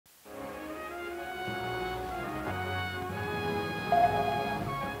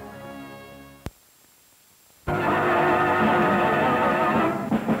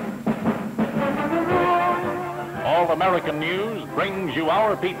All-American News brings you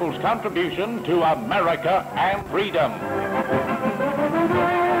our people's contribution to America and freedom.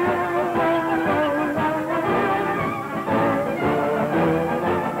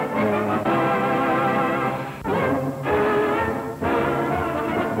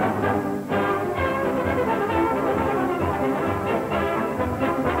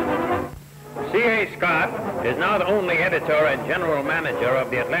 C.A. Scott is not only editor and general manager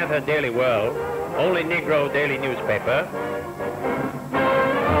of the Atlanta Daily World, only Negro daily newspaper,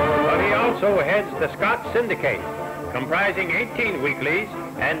 but he also heads the Scott Syndicate, comprising 18 weeklies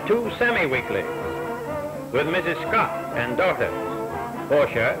and 2 semi-weeklies, with Mrs. Scott and daughters,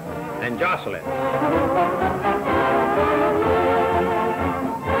 Portia and Jocelyn.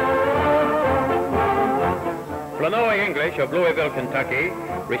 Flournoy English of Louisville, Kentucky,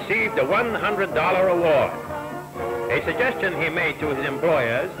 received a $100 award. A suggestion he made to his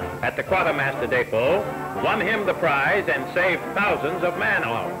employers at the Quartermaster Depot won him the prize and saved thousands of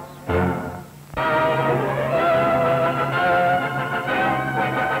man-hours. I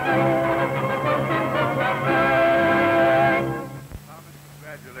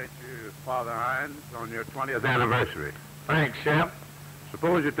congratulate you, Father Hines, on your 20th anniversary. Thanks, Shep.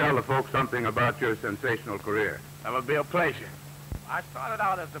 Suppose you tell the folks something about your sensational career. That would be a pleasure. I started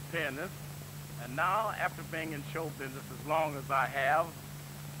out as a pianist, and now, after being in show business as long as I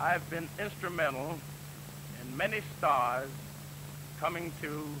have been instrumental in many stars coming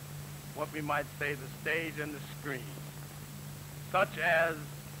to what we might say the stage and the screen, such as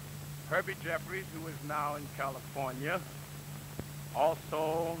Herbie Jeffries, who is now in California,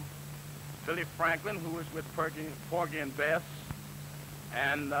 also Billy Franklin, who is with Porgy and Bess,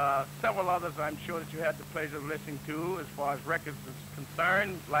 and several others I'm sure that you had the pleasure of listening to as far as records is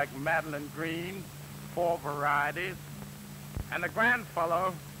concerned, like Madeline Green, 4 Varieties, and the grand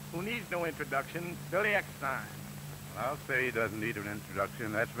fellow who needs no introduction, Billy Eckstine. I'll say he doesn't need an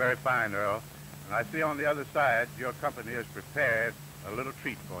introduction. That's very fine, Earl. And I see on the other side your company has prepared a little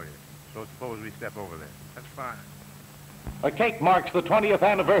treat for you. So suppose we step over there. That's fine. A cake marks the 20th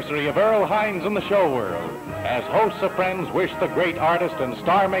anniversary of Earl Hines in the show world, as hosts of friends wish the great artist and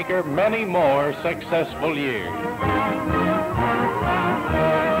star maker many more successful years.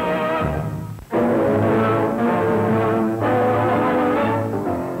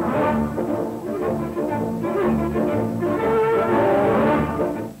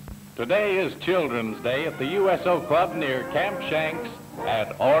 Today is Children's Day at the USO Club near Camp Shanks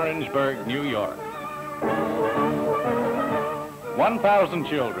at Orangeburg, New York. 1,000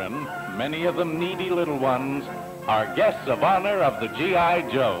 children, many of them needy little ones, are guests of honor of the G.I.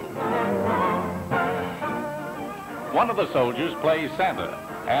 Joe. One of the soldiers plays Santa,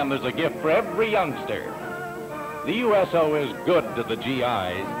 and there's a gift for every youngster. The USO is good to the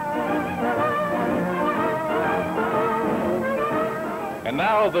GIs. And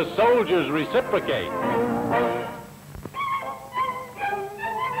now the soldiers reciprocate.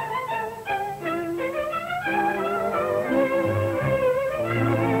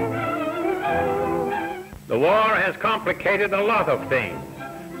 The war has complicated a lot of things,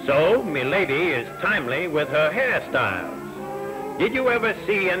 so milady is timely with her hairstyles. Did you ever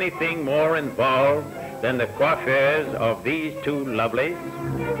see anything more involved than the coiffures of these two lovelies?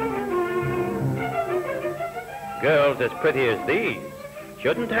 Girls as pretty as these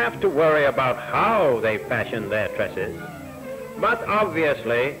shouldn't have to worry about how they fashion their tresses, but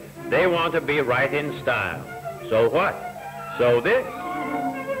obviously they want to be right in style. So what? So this.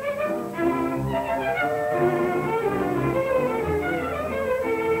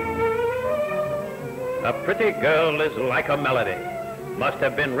 A pretty girl is like a melody. Must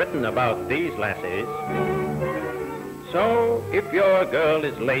have been written about these lassies. So if your girl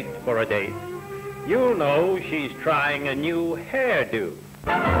is late for a date, you'll know she's trying a new hairdo.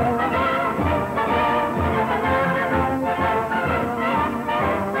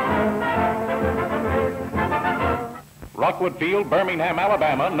 Rickwood Field, Birmingham,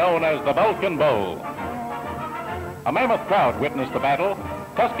 Alabama, known as the Vulcan Bowl. A mammoth crowd witnessed the battle.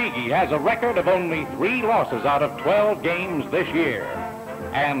 Tuskegee has a record of only 3 losses out of 12 games this year.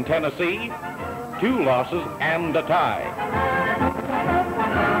 And Tennessee, 2 losses and a tie.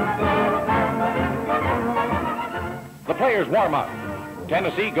 The players warm up.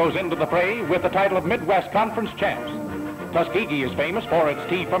 Tennessee goes into the fray with the title of Midwest Conference champs. Tuskegee is famous for its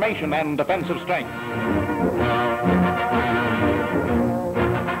T formation and defensive strength.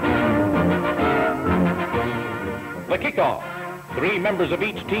 The kickoff. 3 members of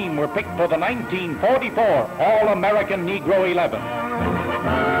each team were picked for the 1944 All-American Negro 11.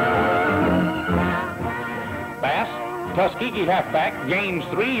 Bass, Tuskegee halfback, gains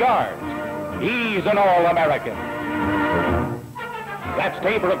 3 yards. He's an All-American. That's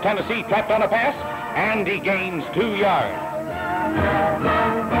Tabor of Tennessee trapped on a pass, and he gains 2 yards.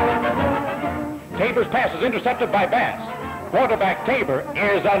 Tabor's pass is intercepted by Bass. Quarterback Tabor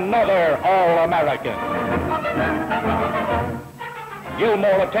is another All-American.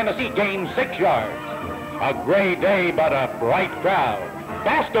 Gilmore of Tennessee gains 6 yards. A gray day, but a bright crowd.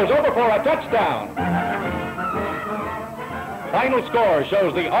 Bass goes over for a touchdown. Final score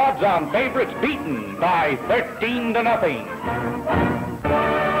shows the odds-on favorites beaten by 13-0.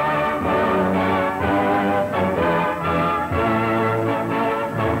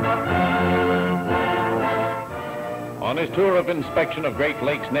 On his tour of inspection of Great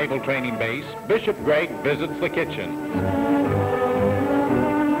Lakes Naval Training Base, Bishop Gregg visits the kitchen.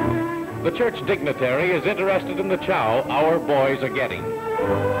 The church dignitary is interested in the chow our boys are getting.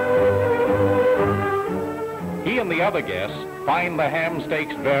 He and the other guests find the ham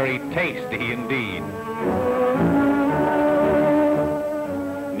steaks very tasty indeed.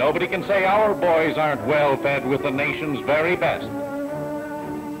 Nobody can say our boys aren't well fed with the nation's very best.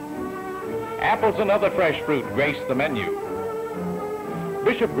 Apples and other fresh fruit grace the menu.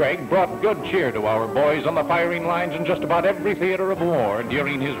 Bishop Gregg brought good cheer to our boys on the firing lines in just about every theater of war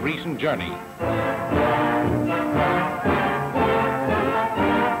during his recent journey.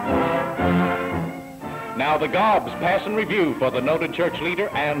 Now the gobs pass in review for the noted church leader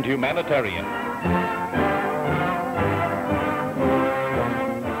and humanitarian.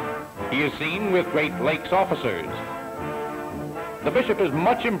 He is seen with Great Lakes officers. The bishop is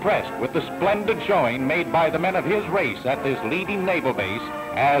much impressed with the splendid showing made by the men of his race at this leading naval base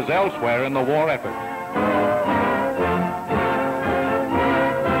as elsewhere in the war effort.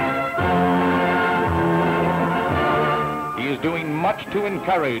 He is doing much to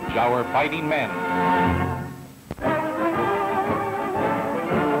encourage our fighting men.